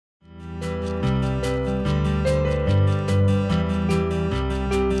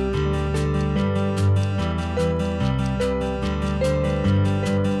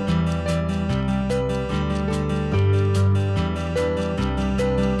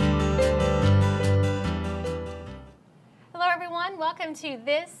welcome to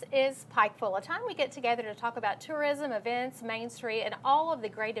This is Pikeville, a time we get together to talk about tourism, events, Main Street, and all of the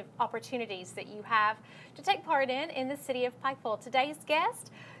great opportunities that you have to take part in the city of Pikeville. Today's guest,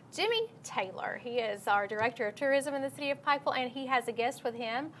 Jimmy Taylor. He is our Director of Tourism in the city of Pikeville, and he has a guest with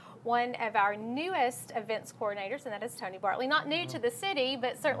him, one of our newest events coordinators, and that is Tony Bartley. Not new to the city,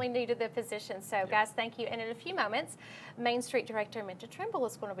 but certainly new to the position. So, guys, thank you. And in a few moments, Main Street Director Minta Trimble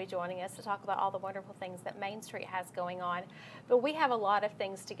is going to be joining us to talk about all the wonderful things that Main Street has going on. But we have a lot of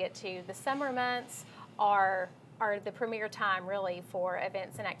things to get to. The summer months are the premier time, really, for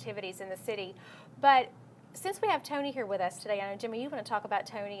events and activities in the city. But since we have Tony here with us today, I know, Jimmy, you want to talk about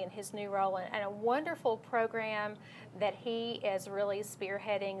Tony and his new role and a wonderful program that he is really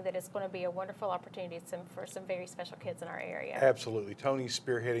spearheading that is going to be a wonderful opportunity for some very special kids in our area. Absolutely. Tony's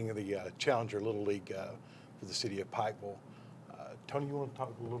spearheading the Challenger Little League for the city of Pikeville. Tony, you want to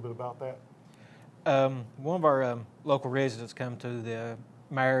talk a little bit about that? One of our local residents come to the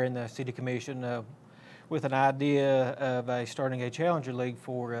mayor and the city commission with an idea of starting a Challenger League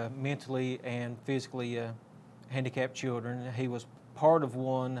for mentally and physically handicapped children. He was part of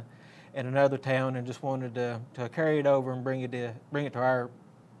one in another town and just wanted to carry it over and bring it to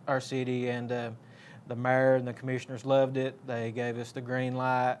our city. And the mayor and the commissioners loved it. They gave us the green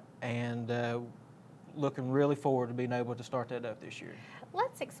light, and looking really forward to being able to start that up this year.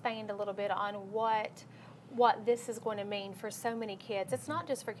 Let's expand a little bit on what this is going to mean for so many kids. It's not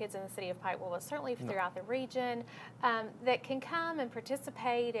just for kids in the city of Pikeville, but certainly throughout the region that can come and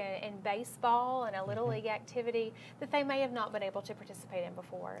participate in baseball and a Little League activity that they may have not been able to participate in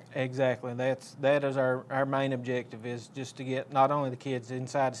before. Exactly. That is our main objective, is just to get not only the kids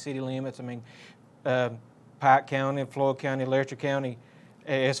inside the city limits. I mean, Pike County, Floyd County, Letcher County,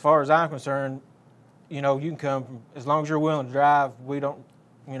 as far as I'm concerned, you know, you can come from, as long as you're willing to drive. We don't,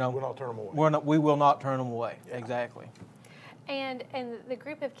 you know, We'll not turn them away. we will not turn them away. Yeah. Exactly. And the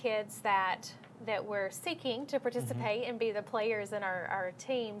group of kids that we're seeking to participate and be the players in our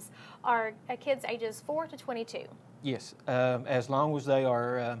teams are kids ages 4 to 22. Yes. As long as they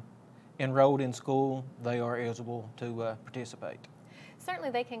are enrolled in school, they are eligible to participate.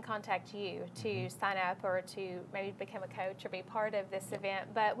 Certainly they can contact you to sign up or to maybe become a coach or be part of this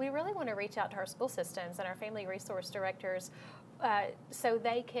event, but we really want to reach out to our school systems and our family resource directors so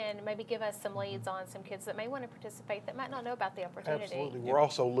they can maybe give us some leads on some kids that may want to participate that might not know about the opportunity. Absolutely. We're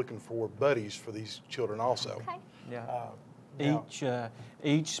also looking for buddies for these children also. Okay. Yeah.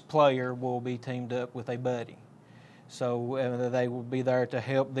 Each player will be teamed up with a buddy, so they will be there to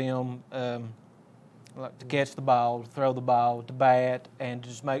help them. Like to catch the ball, to throw the ball, to bat, and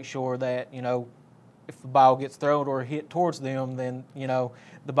just make sure that, you know, if the ball gets thrown or hit towards them, then, you know,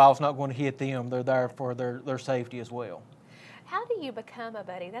 the ball's not going to hit them. They're there for their safety as well. How do you become a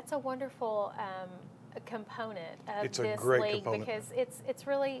buddy? That's a wonderful component of It's a this great league component. because it's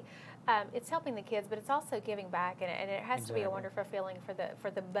really it's helping the kids, but it's also giving back, and it has to be a wonderful feeling for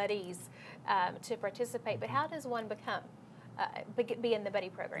the buddies to participate. But how does one become? Be in the buddy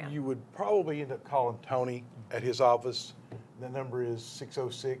program? You would probably end up calling Tony at his office. The number is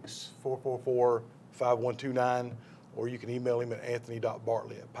 606-444-5129, or you can email him at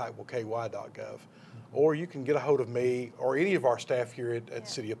anthony.bartley@pikevilleky.gov. Or you can get a hold of me or any of our staff here at the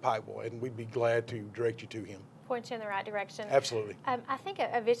City of Pikeville, and we'd be glad to direct you to him. Point you in the right direction. Absolutely. I think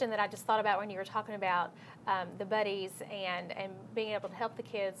a vision that I just thought about when you were talking about the buddies and being able to help the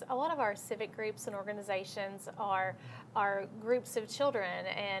kids. A lot of our civic groups and organizations are groups of children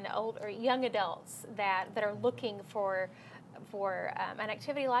and old or young adults that are looking for an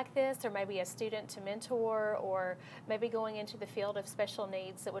activity like this, or maybe a student to mentor, or maybe going into the field of special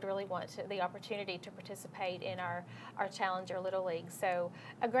needs that would really want the opportunity to participate in our Challenger Little League. So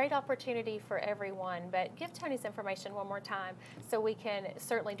a great opportunity for everyone, but give Tony's information one more time so we can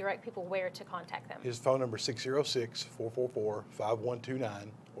certainly direct people where to contact them. His phone number is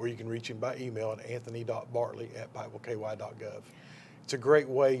 606-444-5129, or you can reach him by email at anthony.bartley@pikevilleky.gov. It's a great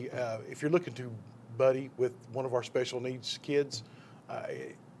way, if you're looking to buddy with one of our special needs kids,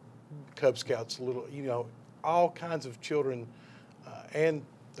 Cub Scouts, all kinds of children and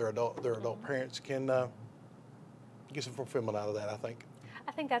their adult parents can get some fulfillment out of that, I think.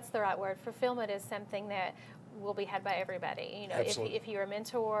 I think that's the right word. Fulfillment is something that will be had by everybody. You know, if you're a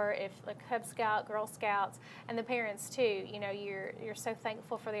mentor, if a Cub Scout, Girl Scouts, and the parents too. You know, you're so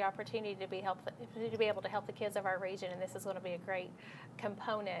thankful for the opportunity to be able to help the kids of our region, and this is going to be a great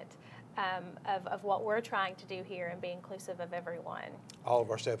component of what we're trying to do here and be inclusive of everyone. All of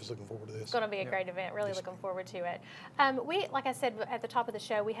our staff is looking forward to this. It's going to be a great event. Really looking forward to it. Like I said at the top of the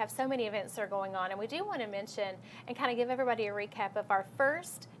show, we have so many events that are going on, and we do want to mention and kind of give everybody a recap of our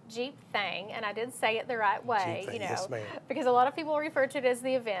first Jeep thing, and I did say it the right way, Jeep you thing, know, yes, ma'am. because a lot of people refer to it as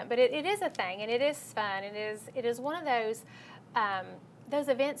the event, but it is a thing, and it is fun. It is one of those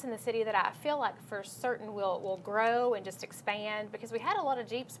events in the city that I feel like for certain will grow and just expand, because we had a lot of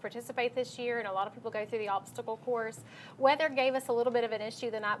Jeeps participate this year and a lot of people go through the obstacle course. Weather gave us a little bit of an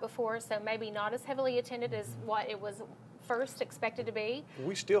issue the night before, so maybe not as heavily attended as what it was first expected to be.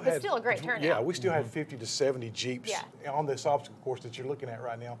 We still had still a great turnout. Yeah, we still had 50 to 70 Jeeps Yeah. on this obstacle course that you're looking at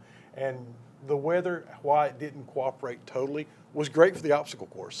right now. And the weather, why it didn't cooperate totally, was great for the obstacle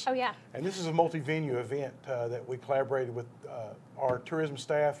course. Oh, yeah. And this is a multi-venue event that we collaborated with our tourism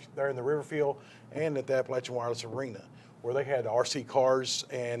staff there in the Riverfield and at the Appalachian Wireless Arena, where they had RC cars,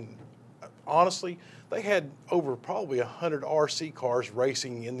 and honestly, they had over probably 100 RC cars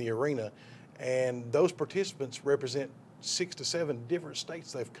racing in the arena, and those participants represent 6 to 7 different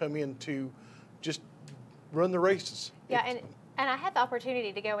states they've come in to just run the races. Yeah, and I had the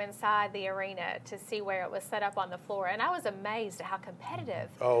opportunity to go inside the arena to see where it was set up on the floor, and I was amazed at how competitive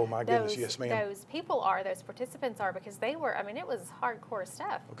Oh my goodness, yes ma'am. those people are, those participants are, because they were, I mean, it was hardcore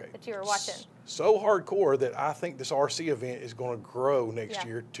stuff that you were watching. So hardcore that I think this RC event is going to grow next Yeah.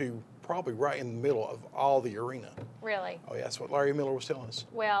 year to probably right in the middle of all the arena. Really? Oh yeah, that's what Larry Miller was telling us.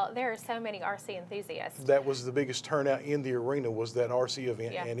 Well, there are so many RC enthusiasts. That was the biggest turnout in the arena, was that RC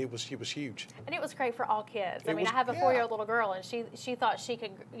event, Yeah. and it was huge. And it was great for all kids. I It mean, was- I have a yeah. 4-year-old little girl, and she thought she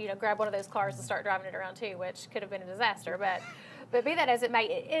could, you know, grab one of those cars and start driving it around too, which could have been a disaster. But be that as it may,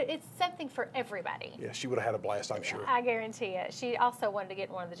 it's something for everybody. Yeah, she would have had a blast, I'm sure. I guarantee it. She also wanted to get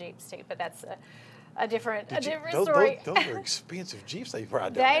in one of the Jeeps too, but that's a different Those story. Those are expensive Jeeps they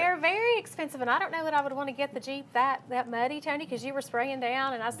ride down They there. are very expensive, and I don't know that I would want to get the Jeep that muddy, Tony, because you were spraying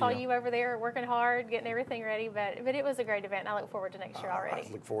down, and I saw Yeah. you over there working hard, getting everything ready. But it was a great event, and I look forward to next year already.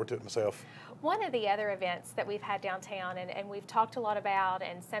 I look forward to it myself. One of the other events that we've had downtown, and we've talked a lot about,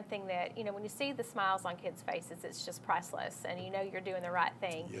 and something that, you know, when you see the smiles on kids' faces, it's just priceless, and you know you're doing the right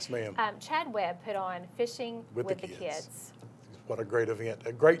thing. Yes, ma'am. Chad Webb put on Fishing With with the the Kids. Kids. What a great event,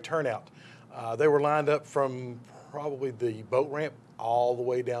 a great turnout. They were lined up from probably the boat ramp all the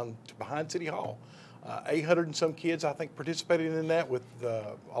way down to behind City Hall. 800 and some kids, I think, participated in that, with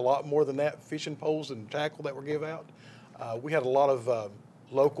a lot more than that, fishing poles and tackle that were given out. We had a lot of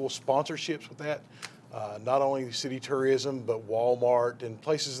local sponsorships with that, not only city tourism, but Walmart and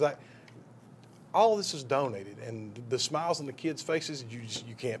places that. All of this is donated, and the smiles on the kids' faces,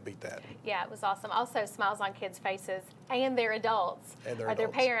 you can't beat that. Yeah, it was awesome. Also, smiles on kids' faces and their adults, And their or their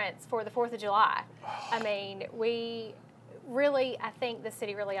adults. parents for the 4th of July. I mean, I think the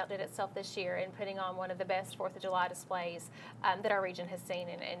city really outdid itself this year in putting on one of the best 4th of July displays that our region has seen,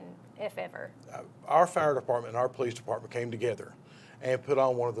 if ever. Our fire department and our police department came together and put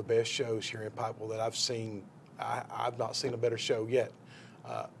on one of the best shows here in Pikeville that I've seen. I've not seen a better show yet.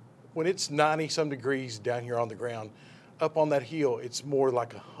 When it's 90 some degrees down here on the ground, up on that hill, it's more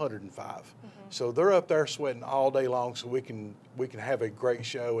like 105. So they're up there sweating all day long, so we can have a great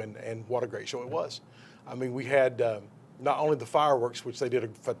show, and what a great show it was. I mean, we had not only the fireworks, which they did a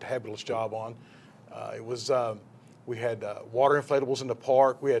fabulous job on. We had water inflatables in the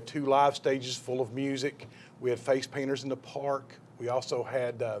park. We had 2 live stages full of music. We had face painters in the park. We also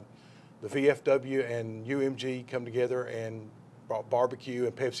had the VFW and UMG come together and brought barbecue,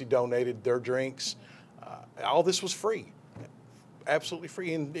 and Pepsi donated their drinks. All this was free, absolutely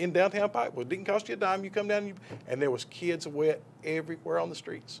free in downtown Pikeville. It didn't cost you a dime. You come down, and there was kids wet everywhere on the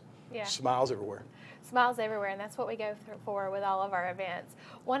streets. Yeah. Smiles everywhere. Smiles everywhere, and that's what we go for with all of our events.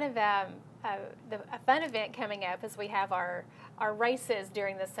 One of a fun event coming up as we have our races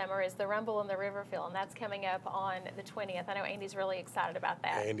during the summer is the Rumble in the Riverfield, and that's coming up on the 20th. I know Andy's really excited about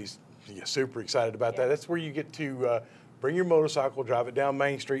that. Andy's super excited about Yeah. that. That's where you get to bring your motorcycle, drive it down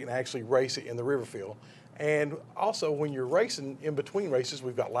Main Street, and actually race it in the Riverfield. And also, when you're racing, in between races,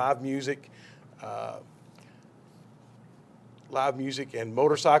 we've got live music and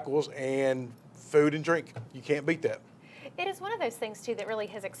motorcycles and food and drink. You can't beat that. It is one of those things too that really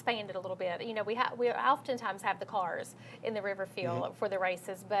has expanded a little bit. You know, we oftentimes have the cars in the Riverfield for the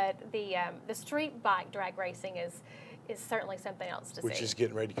races, but the street bike drag racing is certainly something else to see. Which is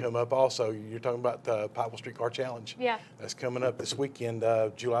getting ready to come up also. You're talking about the Pikeville Street Car Challenge. Yeah. That's coming up this weekend,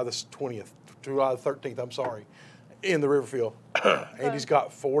 July the 13th, I'm sorry, in the Riverfield. Andy's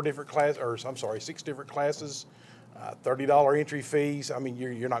got 6 different classes, $30 entry fees. I mean,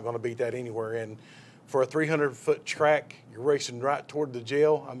 you're not going to beat that anywhere. And for a 300-foot track, you're racing right toward the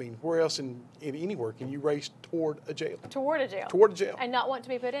jail. I mean, where else in anywhere can you race toward a jail? Toward a jail. Toward a jail. And not want to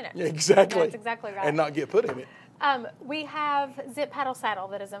be put in it. Yeah, exactly. That's exactly right. And not get put in it. We have zip paddle saddle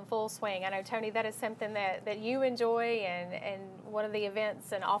that is in full swing. I know, Tony, that is something that you enjoy, and one of the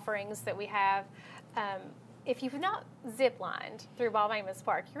events and offerings that we have. If you've not zip lined through Bob Amos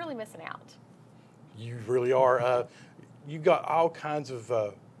Park, you're really missing out. You really are. You've got all kinds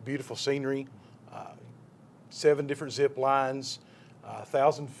of beautiful scenery, 7 different zip lines,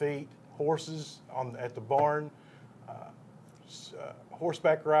 1,000 feet, horses at the barn,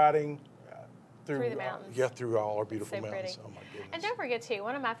 horseback riding. Through the mountains. Yeah, through all our beautiful So mountains. pretty. Oh my goodness. And don't forget too,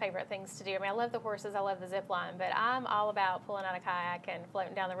 one of my favorite things to do. I mean, I love the horses, I love the zip line, but I'm all about pulling out a kayak and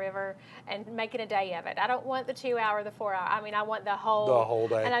floating down the river and making a day of it. I don't want the 2 hour, the 4 hour. I mean, I want the whole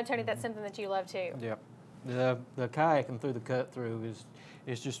day. And I know, Tony, that's something that you love too. Yep. The kayaking through the cut through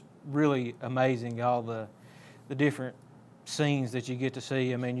is just really amazing. All the different scenes that you get to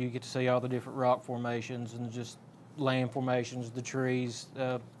see. I mean, you get to see all the different rock formations and just land formations, the trees,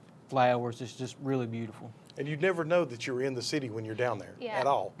 flowers. It's just really beautiful. And you'd never know that you were in the city when you're down there at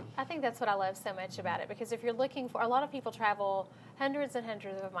all. I think that's what I love so much about it, because if you're looking for, a lot of people travel hundreds and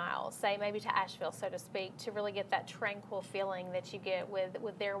hundreds of miles, say maybe to Asheville, so to speak, to really get that tranquil feeling that you get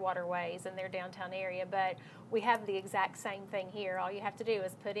with their waterways and their downtown area. But we have the exact same thing here. All you have to do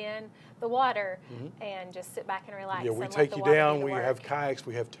is put in the water and just sit back and relax. Yeah, we and take let you the water down. do the We work. have kayaks.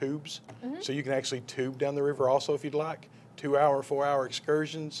 We have tubes. So you can actually tube down the river also if you'd like. 2 hour, 4 hour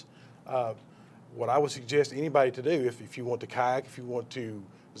excursions. What I would suggest anybody to do, if you want to kayak, if you want to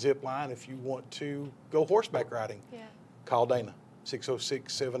zip line, if you want to go horseback riding, call Dana,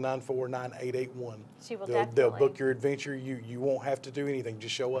 606-794-9881. She will They'll definitely. book your adventure. You won't have to do anything.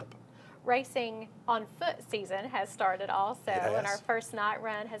 Just show up. Racing on foot season has started also, It has. and our first night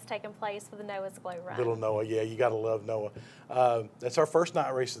run has taken place with the Noah's Glow Run. Little Noah, yeah, you got to love Noah. That's our first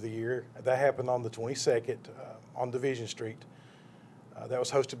night race of the year. That happened on the 22nd on Division Street. That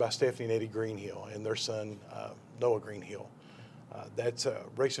was hosted by Stephanie and Eddie Greenhill and their son, Noah Greenhill. That's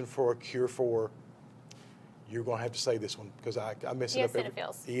racing for a cure for, you're going to have to say this one because I mess it up.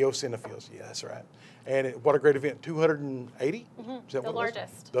 Eosinophiles, yeah, that's right. And what a great event, 280? Is that The what it was?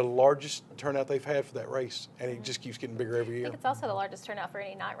 largest. The largest turnout they've had for that race, and it just keeps getting bigger every I year. think it's also the largest turnout for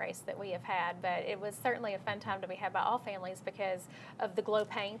any night race that we have had, but it was certainly a fun time to be had by all families because of the glow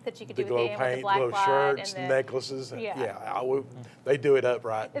paint that you could The do glow at the end with the paint, black glow light shirts, and the necklaces. Yeah. They do it up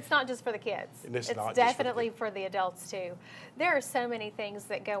right. It's not just for the kids. And it's It's not just for the definitely for the adults too. There are so many things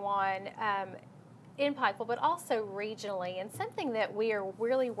that go on in Pikeville, but also regionally. And something that we are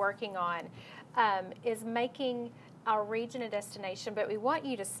really working on is making our region a destination, but we want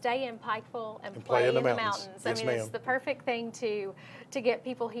you to stay in Pikeville and play in the mountains. Yes, I mean, ma'am. it's the perfect thing to get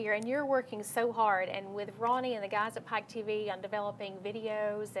people here, and you're working so hard. And with Ronnie and the guys at Pike TV on developing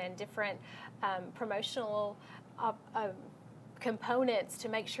videos and different promotional components to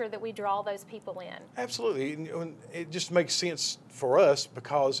make sure that we draw those people in. Absolutely. And it just makes sense for us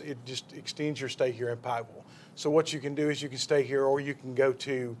because it just extends your stay here in Pikeville. So what you can do is you can stay here, or you can go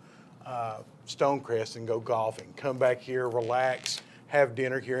to Stonecrest and go golfing, come back here, relax, have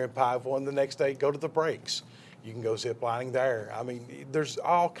dinner here in Pikeville, and the next day go to the breaks. You can go zip lining there. I mean, there's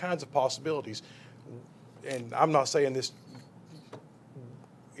all kinds of possibilities. And I'm not saying this,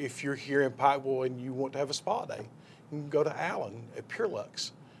 if you're here in Pikeville and you want to have a spa day, you can go to Allen at Pure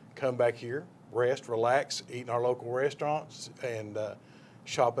Lux, come back here, rest, relax, eat in our local restaurants, and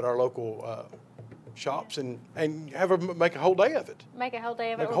shop at our local shops, and make a whole day of it. Make a whole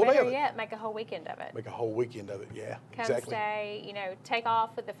day of it, Make a or whole day better of it. yet, make a whole weekend of it. Make a whole weekend of it, yeah, Come exactly. stay, take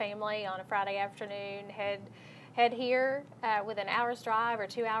off with the family on a Friday afternoon, head here with an hour's drive or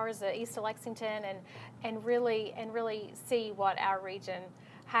 2 hours east of Lexington, and really see what our region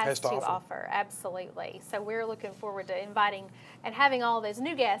has to offer. Absolutely. So we're looking forward to inviting and having all those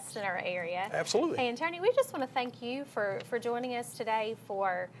new guests in our area. Absolutely. And Tony, we just want to thank you for joining us today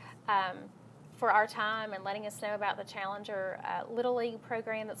for our time and letting us know about the Challenger Little League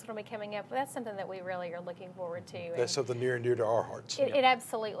program that's going to be coming up. That's something that we really are looking forward to. That's something near and dear to our hearts. It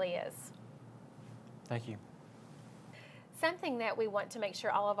absolutely is. Thank you. Something that we want to make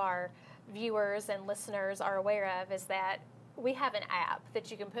sure all of our viewers and listeners are aware of is that we have an app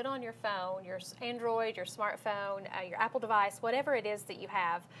that you can put on your phone, your Android, your smartphone, your Apple device, whatever it is that you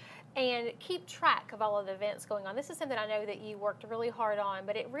have, and keep track of all of the events going on. This is something I know that you worked really hard on,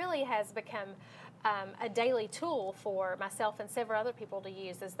 but it really has become a daily tool for myself and several other people to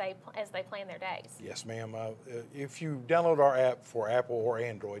use as they plan their days. Yes, ma'am. If you download our app for Apple or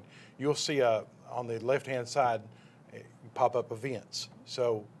Android, you'll see on the left-hand side pop up events.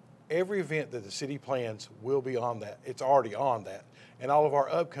 So every event that the city plans will be on that. It's already on that. And all of our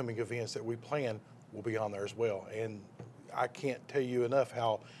upcoming events that we plan will be on there as well. And I can't tell you enough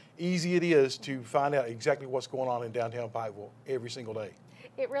how easy it is to find out exactly what's going on in downtown Pikeville every single day.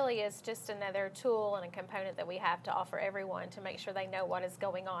 It really is just another tool and a component that we have to offer everyone to make sure they know what is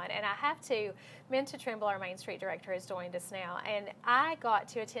going on. And I have to, Minta Trimble, our Main Street Director, has joined us now. And I got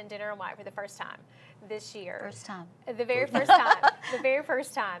to attend Dinner and White for the first time this year. First time. The very first time. The very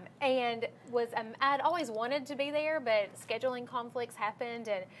first time. And I'd always wanted to be there, but scheduling conflicts happened,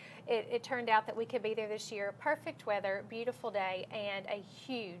 and it turned out that we could be there this year. Perfect weather, beautiful day, and a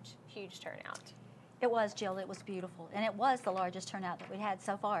huge, huge turnout. It was, Jill. It was beautiful. And it was the largest turnout that we had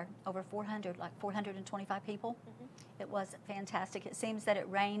so far, over 400, like 425 people. It was fantastic. It seems that it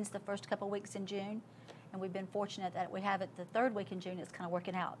rains the first couple of weeks in June, and we've been fortunate that we have it the third week in June. It's kind of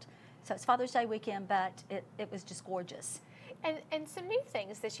working out. So it's Father's Day weekend, but it was just gorgeous. And some new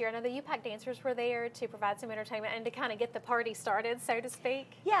things this year. I know the UPAC dancers were there to provide some entertainment and to kind of get the party started, so to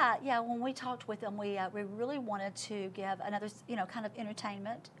speak. Yeah. When we talked with them, we really wanted to give another, kind of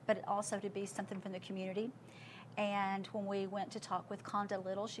entertainment, but also to be something from the community. And when we went to talk with Conda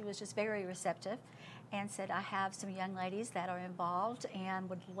Little, she was just very receptive and said, I have some young ladies that are involved and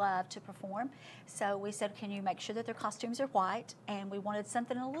would love to perform. So we said, can you make sure that their costumes are white? And we wanted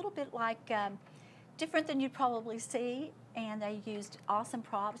something a little bit like different than you'd probably see. And they used awesome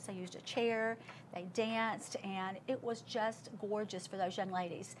props. They used a chair, they danced, and it was just gorgeous for those young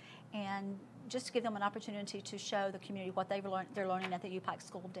ladies. And just to give them an opportunity to show the community what they're learning at the UPAC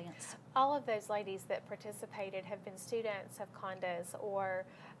School of Dance. All of those ladies that participated have been students of Conda's or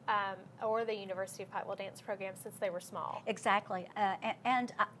the University of Pikeville dance program since they were small. Exactly.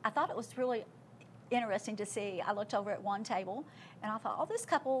 And I thought it was really interesting to see. I looked over at one table and I thought, this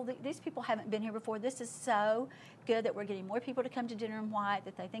couple, these people haven't been here before. This is so good that we're getting more people to come to Dinner and White,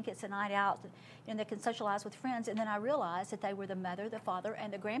 that they think it's a night out, and they can socialize with friends. And then I realized that they were the mother, the father,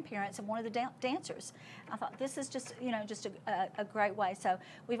 and the grandparents of one of the dancers. I thought, this is just, just a great way. So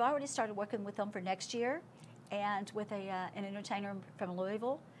we've already started working with them for next year, and with an entertainer from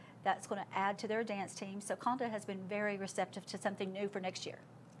Louisville that's going to add to their dance team. So Conda has been very receptive to something new for next year.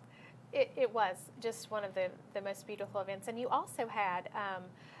 It was just one of the most beautiful events. And you also had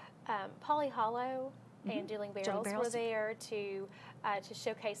Polly Hollow and Dueling Barrels were there to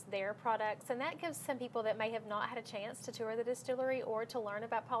showcase their products. And that gives some people that may have not had a chance to tour the distillery or to learn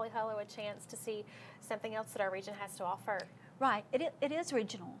about Polly Hollow a chance to see something else that our region has to offer. Right. It is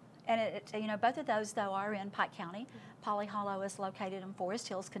regional. And both of those, though, are in Pike County. Polly Hollow is located in Forest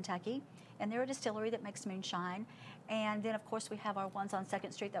Hills, Kentucky, and they're a distillery that makes moonshine. And then, of course, we have our ones on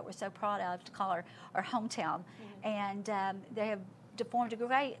 2nd Street that we're so proud of to call our hometown. And they have formed a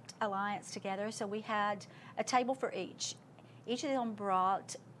great alliance together. So we had a table for each. Each of them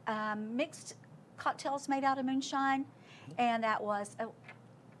brought mixed cocktails made out of moonshine, and that was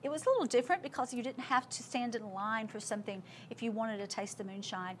it was a little different because you didn't have to stand in line for something. If you wanted to taste the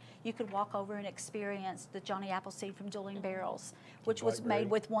moonshine, you could walk over and experience the Johnny Appleseed from Dueling Barrels, which was made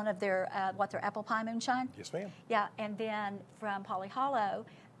with one of their their apple pie moonshine. Yes, ma'am. Yeah, and then from Polly Hollow,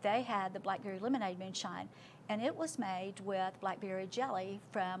 they had the blackberry lemonade moonshine, and it was made with blackberry jelly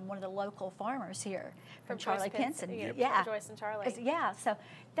from one of the local farmers here, from Charlie Pinson. Yeah, Joyce and Charlie. Yeah, so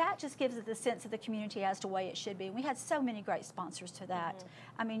that just gives it the sense of the community as to the way it should be. And we had so many great sponsors to that.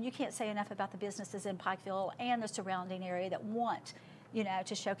 I mean, you can't say enough about the businesses in Pikeville and the surrounding area that want,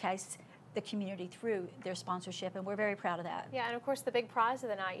 to showcase the community through their sponsorship, and we're very proud of that. Yeah, and of course the big prize of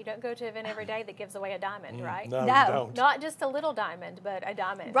the night, you don't go to an event every day that gives away a diamond, right? No, you don't. Not just a little diamond, but a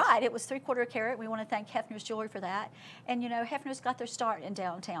diamond. Right, it was 3/4 carat. We want to thank Hefner's Jewelry for that. And Hefner's got their start in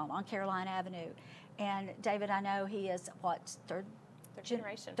downtown on Caroline Avenue. And David, I know he is, third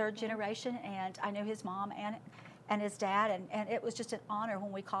generation, and I know his mom and his dad, and it was just an honor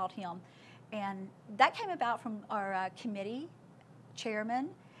when we called him. And that came about from our committee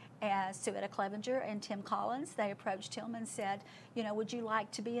chairman, Suetta Clevenger and Tim Collins. They approached him and said, would you like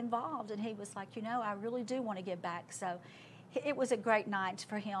to be involved? And he was like, I really do want to give back. So it was a great night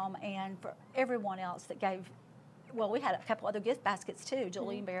for him and for everyone else that gave. Well, we had a couple other gift baskets too,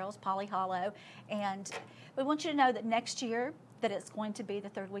 Dueling Barrels, Polly Hollow. And we want you to know that next year that it's going to be the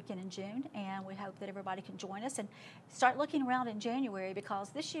 3rd weekend in June, and we hope that everybody can join us and start looking around in January, because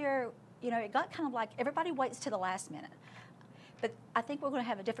this year, it got kind of like everybody waits to the last minute. But I think we're going to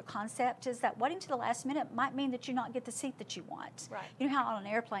have a different concept, is that waiting to the last minute might mean that you not get the seat that you want. Right. You know how on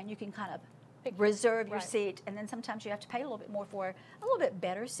an airplane you can kind of reserve your seat, and then sometimes you have to pay a little bit more for a little bit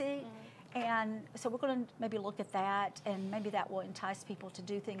better seat. And so we're going to maybe look at that, and maybe that will entice people to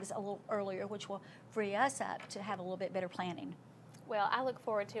do things a little earlier, which will free us up to have a little bit better planning. Well, I look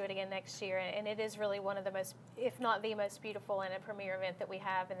forward to it again next year, and it is really one of the most, if not the most beautiful and a premier event that we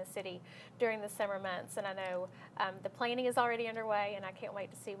have in the city during the summer months. And I know the planning is already underway, and I can't wait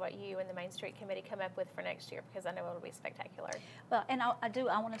to see what you and the Main Street Committee come up with for next year, because I know it'll be spectacular. Well, and I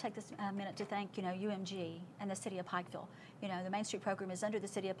want to take this minute to thank, UMG and the City of Pikeville. The Main Street program is under the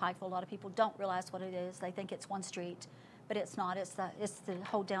City of Pikeville. A lot of people don't realize what it is. They think it's one street, but it's not. It's the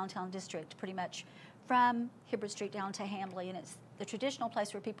whole downtown district, pretty much from Hibbert Street down to Hamley, and it's the traditional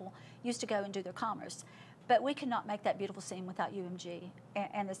place where people used to go and do their commerce. But we could not make that beautiful scene without UMG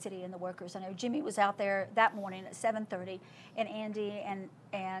and the city and the workers. I know Jimmy was out there that morning at 7:30, and Andy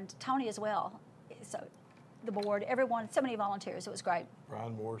and Tony as well. So the board, everyone, so many volunteers. It was great.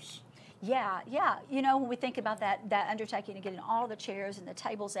 Brian Morse. Yeah. When we think about that undertaking of getting all the chairs and the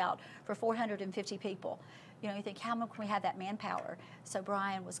tables out for 450 people, you think, how can we have that manpower? So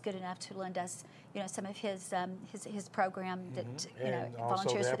Brian was good enough to lend us, some of his program that, and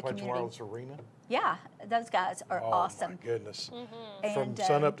volunteers for the community. Also the Arena. Yeah, those guys are awesome. Oh my goodness! And, From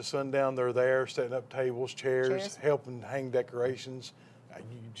sun up to sundown, they're there setting up tables, chairs, helping hang decorations.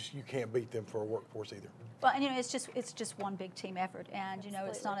 You can't beat them for a workforce either. Well, and it's just one big team effort, and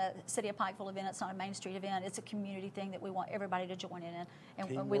it's not a City of Pikeville event, it's not a Main Street event, it's a community thing that we want everybody to join in,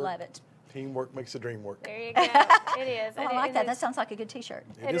 and we love it. Teamwork makes the dream work. There you go. It is. Oh, I like that. That sounds like a good T-shirt.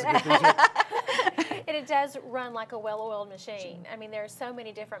 It is a good T-shirt. And it does run like a well-oiled machine. I mean, there are so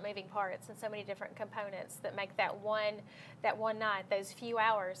many different moving parts and so many different components that make that one night, those few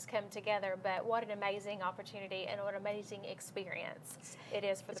hours come together. But what an amazing opportunity and what an amazing experience it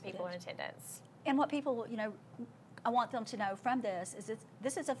is for the people in attendance. And what people, I want them to know from this is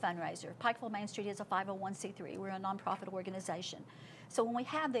this is a fundraiser. Pikeville Main Street is a 501c3. We're a nonprofit organization. So when we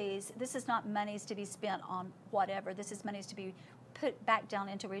have these, this is not monies to be spent on whatever. This is monies to be put back down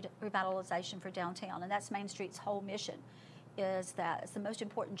into revitalization for downtown. And that's Main Street's whole mission, is that it's the most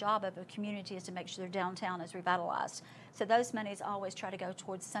important job of a community is to make sure their downtown is revitalized. So those monies always try to go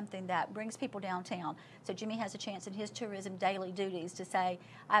towards something that brings people downtown. So Jimmy has a chance in his tourism daily duties to say,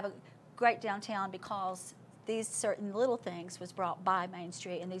 I have a great downtown because these certain little things was brought by Main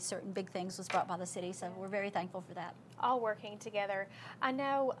Street and these certain big things was brought by the city. So we're very thankful for that. All working together. I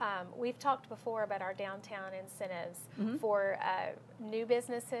know we've talked before about our downtown incentives for new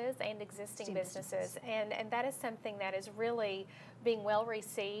businesses and existing businesses. And that is something that is really being well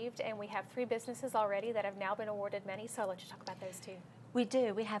received. And we have 3 businesses already that have now been awarded money. So I'll let you talk about those too. We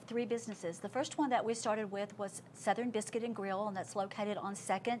do. We have 3 businesses. The first one that we started with was Southern Biscuit and Grill, and that's located on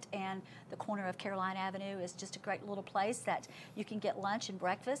 2nd and the corner of Caroline Avenue. Is just a great little place that you can get lunch and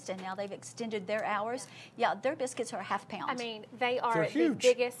breakfast, and now they've extended their hours. Yeah, their biscuits are a ½ pound. I mean, they are the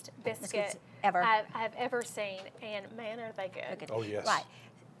biggest biscuit ever I've ever seen, and man, are they good. Oh, yes. Right.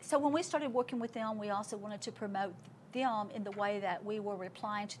 So when we started working with them, we also wanted to promote them in the way that we were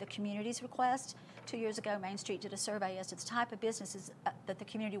replying to the community's request. 2 years ago, Main Street did a survey as to the type of businesses that the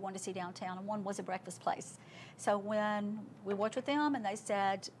community wanted to see downtown, and one was a breakfast place. So when we worked with them and they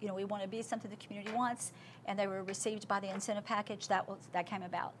said, we want to be something the community wants, and they were received by the incentive package, that came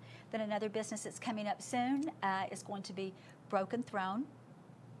about. Then another business that's coming up soon is going to be Broken Throne,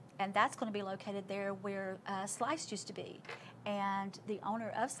 and that's going to be located there where Slice used to be. And the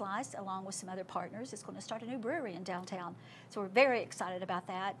owner of Slice, along with some other partners, is going to start a new brewery in downtown. So we're very excited about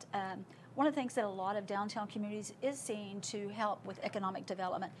that. One of the things that a lot of downtown communities is seeing to help with economic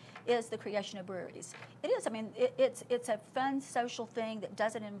development is the creation of breweries. It is, it's a fun social thing that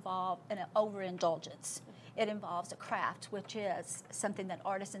doesn't involve an overindulgence. It involves a craft, which is something that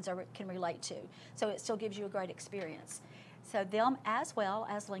artisans can relate to. So it still gives you a great experience. So them as well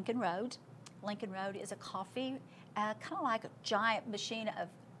as Lincoln Road. Lincoln Road is a coffee, kind of like a giant machine of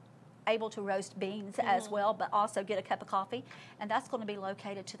able to roast beans as well, but also get a cup of coffee. And that's going to be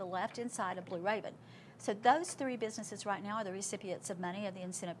located to the left inside of Blue Raven. So those 3 businesses right now are the recipients of money of the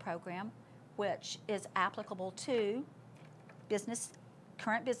incentive program, which is applicable to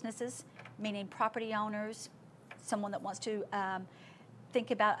current businesses, meaning property owners, someone that wants to think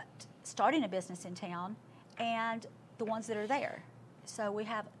about starting a business in town, and the ones that are there. So we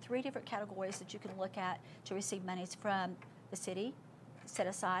have 3 different categories that you can look at to receive monies from the city, set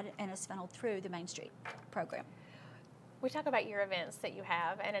aside, and is funneled through the Main Street program. We talk about your events that you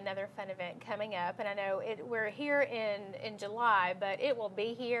have and another fun event coming up, and I know we're here in July, but it will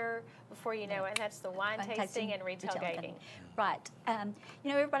be here before you know it, and that's the wine tasting and retail gating. Right.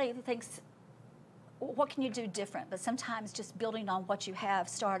 Everybody thinks, what can you do different? But sometimes just building on what you have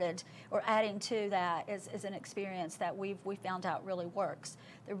started or adding to that is an experience that we found out really works.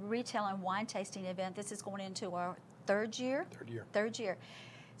 The retail and wine tasting event, this is going into our third year.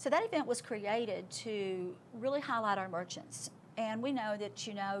 So that event was created to really highlight our merchants And we know that,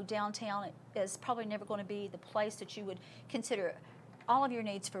 you know, downtown is probably never going to be the place that you would consider all of your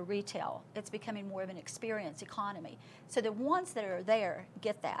needs for retail. It's becoming more of an experience economy. So the ones that are there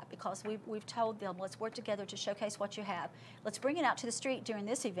get that, because we've told them, let's work together to showcase what you have. Let's bring it out to the street during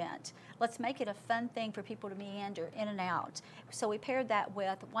this event. Let's make it a fun thing for people to meander in and out. So we paired that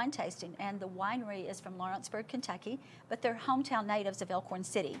with wine tasting, and the winery is from Lawrenceburg, Kentucky, but they're hometown natives of Elkhorn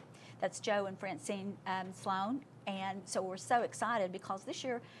City. That's Joe and Francine Sloan. And so we're so excited because this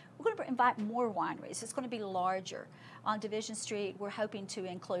year we're going to invite more wineries. It's going to be larger. On Division Street, we're hoping to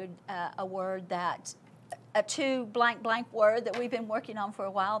include a word that, a two blank word that we've been working on for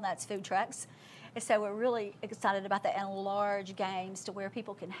a while, and that's food trucks. And so we're really excited about that, and large games to where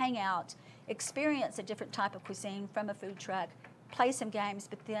people can hang out, experience a different type of cuisine from a food truck, play some games,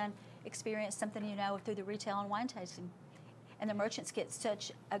 but then experience something, you know, through the retail and wine tasting. And the merchants get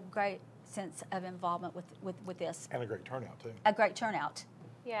such a great sense of involvement with this. And a great turnout, too. A great turnout.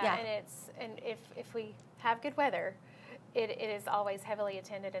 Yeah. And if we have good weather, it is always heavily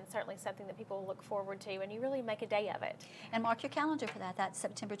attended, and certainly something that people look forward to, and you really make a day of it. And mark your calendar for that. That's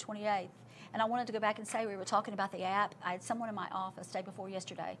September 28th. And I wanted to go back and say, we were talking about the app. I had someone in my office day before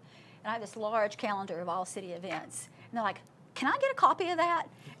yesterday, and I have this large calendar of all city events. And they're like, can I get a copy of that?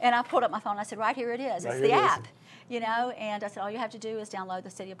 And I pulled up my phone. I said, right here it is. It's the app. You know, and I said, all you have to do is download the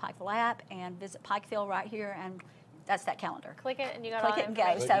City of Pikeville app and visit Pikeville right here, and that's that calendar. Click it, and you got Click all it and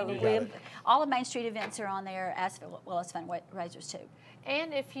the go. So all of Main Street events are on there, as well as fundraisers too.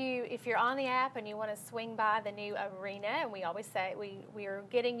 And if you're on the app and you want to swing by the new arena, and we always say we are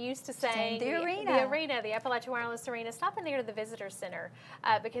getting used to saying the arena, the Appalachian Wireless Arena, stop in there to the Visitor Center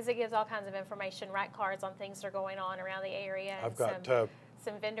because it gives all kinds of information, write cards on things that are going on around the area. I've got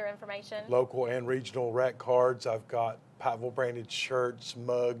some vendor information. Local and regional rack cards. I've got Pikeville branded shirts,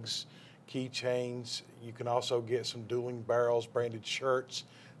 mugs, keychains. You can also get some Dueling Barrels branded shirts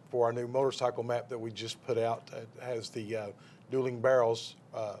for our new motorcycle map that we just put out. It has the Dueling Barrels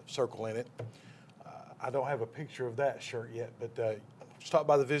circle in it. I don't have a picture of that shirt yet, but stop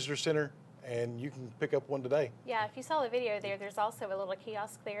by the Visitor Center and you can pick up one today. Yeah, if you saw the video there's also a little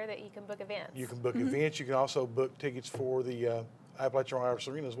kiosk there that you can book events. You can book events. You can also book tickets for the Appalachian Wireless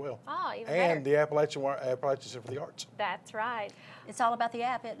Arena as well. Oh, even and better. the Appalachian Center for the Arts. That's right. It's all about the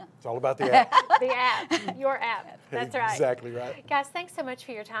app, isn't it? It's all about the app. The app, your app. That's right. Exactly right. Guys, thanks so much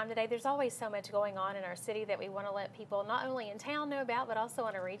for your time today. There's always so much going on in our city that we want to let people not only in town know about, but also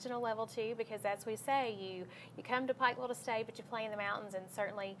on a regional level too, because as we say, you come to Pikeville to stay, but you play in the mountains, and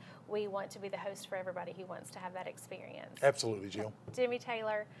certainly we want to be the host for everybody who wants to have that experience. Absolutely, Jill. Jimmy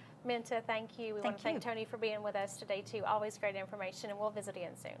Taylor, Minta, thank you. We want to thank Tony for being with us today too. Always great information, and we'll visit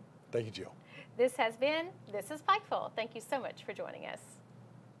again soon. Thank you, Jill. This is Pikeville. Thank you so much for joining us.